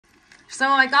So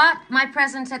I got my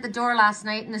present at the door last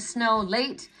night in the snow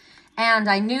late, and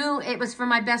I knew it was for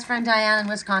my best friend Diane in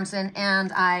Wisconsin,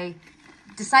 and I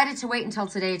decided to wait until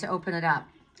today to open it up.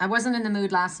 I wasn't in the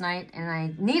mood last night, and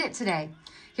I need it today.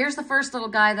 Here's the first little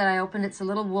guy that I opened. It's a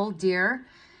little wool deer.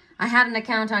 I had an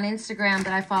account on Instagram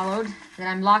that I followed that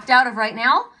I'm locked out of right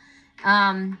now.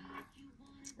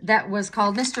 That was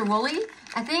called Mr. Wooly.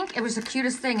 I think it was the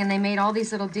cutest thing, and they made all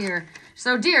these little deer.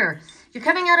 So deer, you're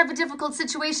coming out of a difficult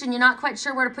situation. You're not quite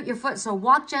sure where to put your foot, so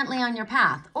walk gently on your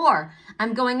path. Or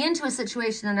I'm going into a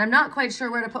situation and I'm not quite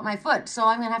sure where to put my foot, so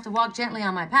I'm gonna have to walk gently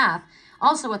on my path.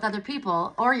 Also with other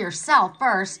people or yourself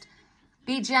first.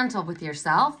 Be gentle with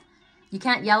yourself. You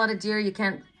can't yell at a deer. You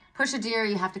can't push a deer.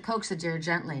 You have to coax a deer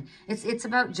gently. It's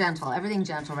about gentle, everything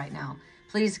gentle right now.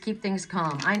 Please keep things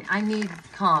calm. I need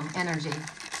calm energy.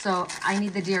 So I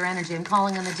need the deer energy. I'm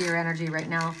calling on the deer energy right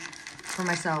now for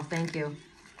myself. Thank you.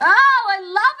 Oh, I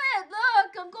love it.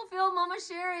 Look, Uncle Phil, Mama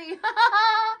Cherie.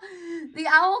 The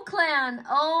Owl Clan.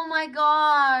 Oh my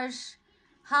gosh.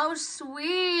 How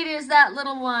sweet is that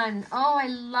little one? Oh, I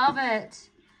love it.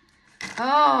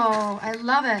 Oh, I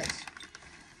love it.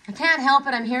 I can't help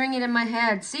it. I'm hearing it in my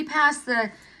head. See past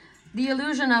the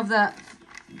illusion of the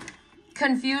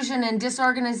confusion and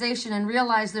disorganization and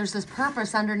realize there's this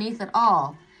purpose underneath it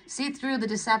all. See through the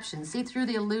deception. See through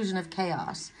the illusion of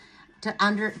chaos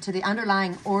to the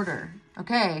underlying order.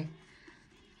 Okay.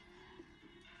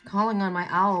 Calling on my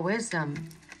owl wisdom.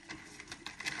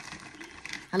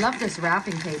 I love this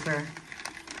wrapping paper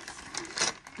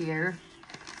here.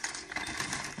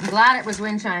 I'm glad it was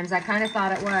wind chimes. I kind of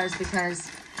thought it was because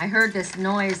I heard this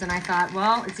noise and I thought,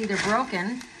 well, it's either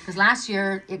broken, because last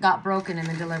year it got broken in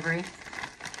the delivery.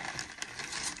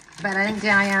 But I think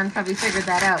Diane probably figured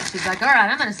that out. She's like, all right,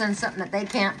 I'm going to send something that they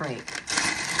can't break.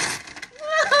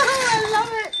 I love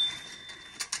it.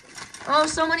 Oh,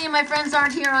 so many of my friends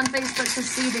aren't here on Facebook to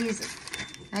see these.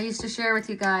 I used to share with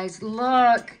you guys.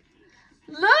 Look.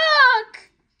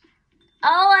 Look.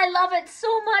 Oh, I love it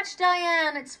so much,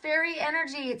 Diane. It's fairy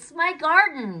energy. It's my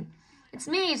garden. It's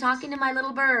me talking to my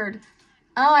little bird.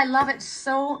 Oh, I love it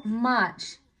so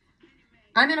much.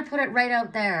 I'm going to put it right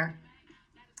out there.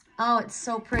 Oh, it's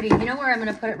so pretty. You know where I'm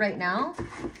going to put it right now?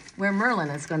 Where Merlin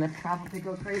is going to probably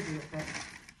go crazy with it.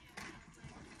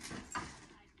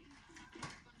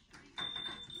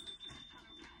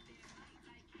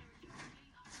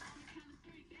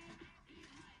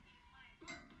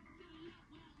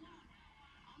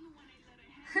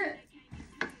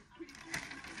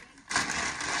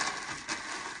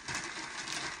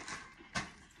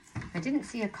 I didn't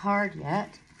see a card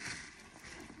yet.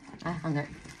 I hung it.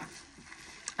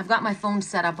 I've got my phone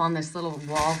set up on this little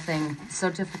wall thing. It's so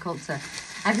difficult to...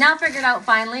 I've now figured out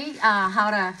finally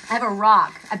how to... I have a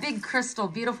rock, a big crystal,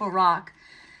 beautiful rock,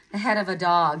 the head of a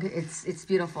dog. It's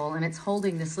beautiful, and it's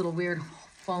holding this little weird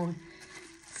phone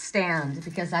stand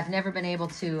because I've never been able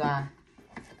to...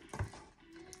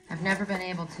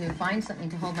 find something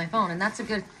to hold my phone, and that's a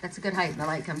good height. The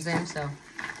light comes in, so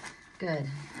good.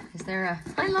 Is there a...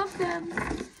 I love them.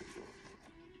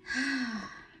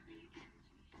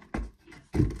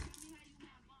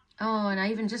 Oh, and I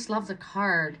even just love the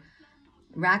card.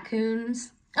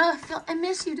 Raccoons. Oh, I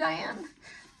miss you, Diane.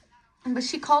 But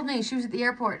she called me. She was at the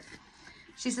airport.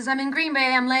 She says, I'm in Green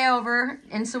Bay. I'm layover.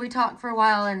 And so we talked for a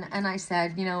while, and I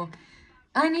said, you know,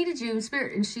 I needed you in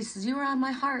spirit. And she says, you were on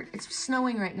my heart. It's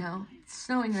snowing right now. It's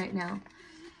snowing right now.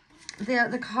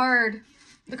 The card,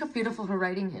 look how beautiful her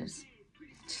writing is.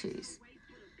 Jeez.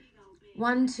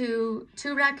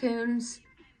 Two raccoons,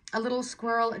 a little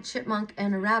squirrel, a chipmunk,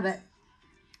 and a rabbit.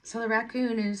 So the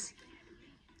raccoon is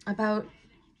about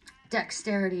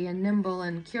dexterity and nimble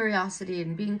and curiosity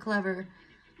and being clever.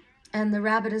 And the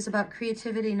rabbit is about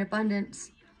creativity and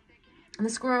abundance. And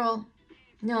the squirrel,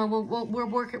 no,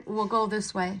 we'll go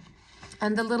this way.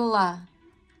 And the little,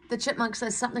 the chipmunk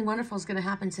says something wonderful is going to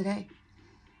happen today.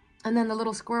 And then the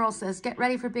little squirrel says, get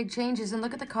ready for big changes. And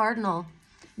look at the cardinal.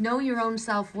 Know your own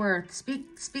self-worth.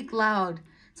 Speak loud.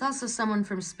 It's also someone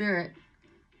from spirit.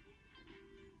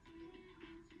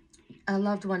 A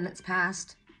loved one that's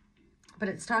passed. But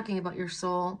it's talking about your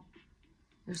soul.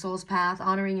 Your soul's path.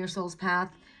 Honoring your soul's path.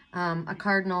 A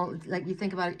cardinal, like you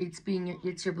think about it,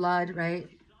 it's your blood, right?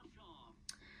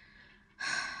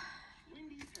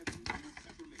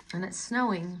 And it's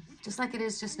snowing, just like it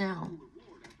is just now.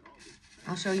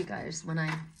 I'll show you guys when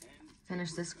I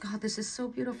finish this. God, this is so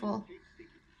beautiful.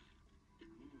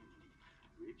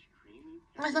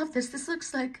 I love this. This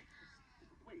looks like,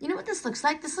 you know what this looks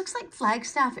like? This looks like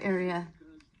Flagstaff area.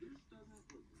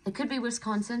 It could be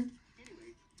Wisconsin.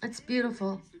 It's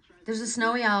beautiful. There's a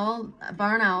snowy owl, a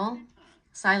barn owl,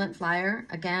 silent flyer.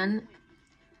 Again,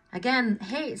 Again,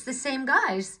 hey, it's the same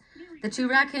guys. The 2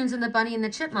 raccoons and the bunny and the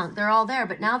chipmunk, they're all there,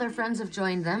 but now their friends have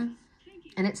joined them.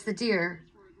 And it's the deer.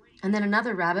 And then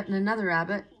another rabbit and another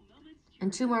rabbit.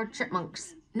 And 2 more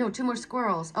chipmunks. No, 2 more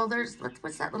squirrels. Oh, there's,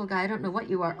 what's that little guy? I don't know what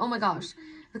you are. Oh my gosh.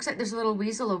 Looks like there's a little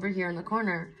weasel over here in the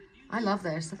corner. I love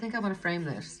this. I think I want to frame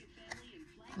this.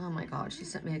 Oh my God, she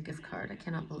sent me a gift card. I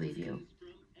cannot believe you.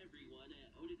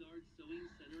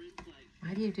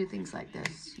 Why do you do things like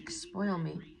this? You spoil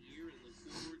me.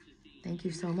 Thank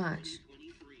you so much.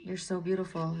 You're so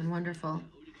beautiful and wonderful.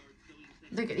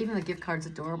 Look at, even the gift card's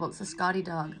adorable. It's a Scottie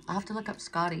dog. I'll have to look up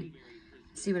Scottie,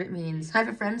 see what it means. I have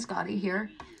a friend, Scottie,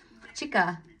 here.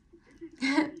 Chica.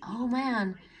 Oh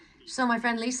man. So my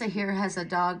friend Lisa here has a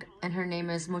dog and her name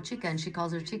is Mochica and she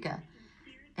calls her Chica.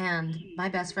 And my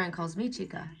best friend calls me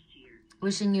Chica.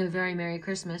 Wishing you a very Merry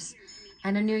Christmas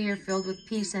and a new year filled with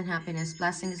peace and happiness,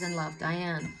 blessings and love,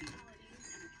 Diane.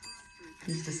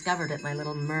 He's discovered it, my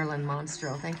little Merlin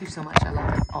monstro. Thank you so much. I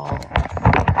love it all.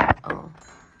 Oh.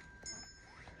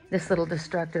 This little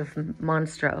destructive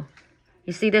monstro.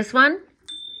 You see this one?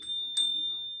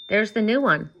 There's the new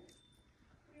one.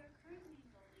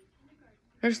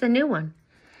 There's the new one.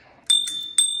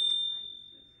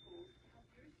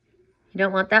 You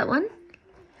don't want that one?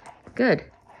 Good.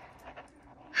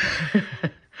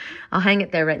 I'll hang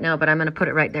it there right now, but I'm going to put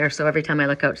it right there so every time I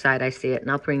look outside I see it, and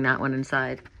I'll bring that one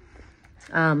inside.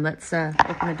 Let's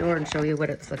open the door and show you what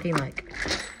it's looking like.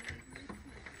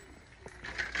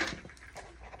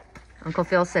 Uncle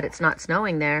Phil said it's not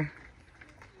snowing there.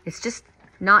 It's just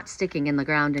not sticking in the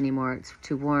ground anymore. It's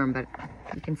too warm, but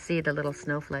you can see the little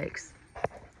snowflakes.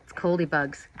 It's coldy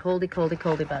bugs. Coldy, coldy,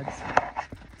 coldy bugs.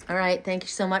 All right. Thank you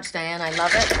so much, Diane. I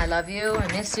love it. I love you. I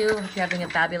miss you. Hope you're having a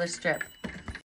fabulous trip.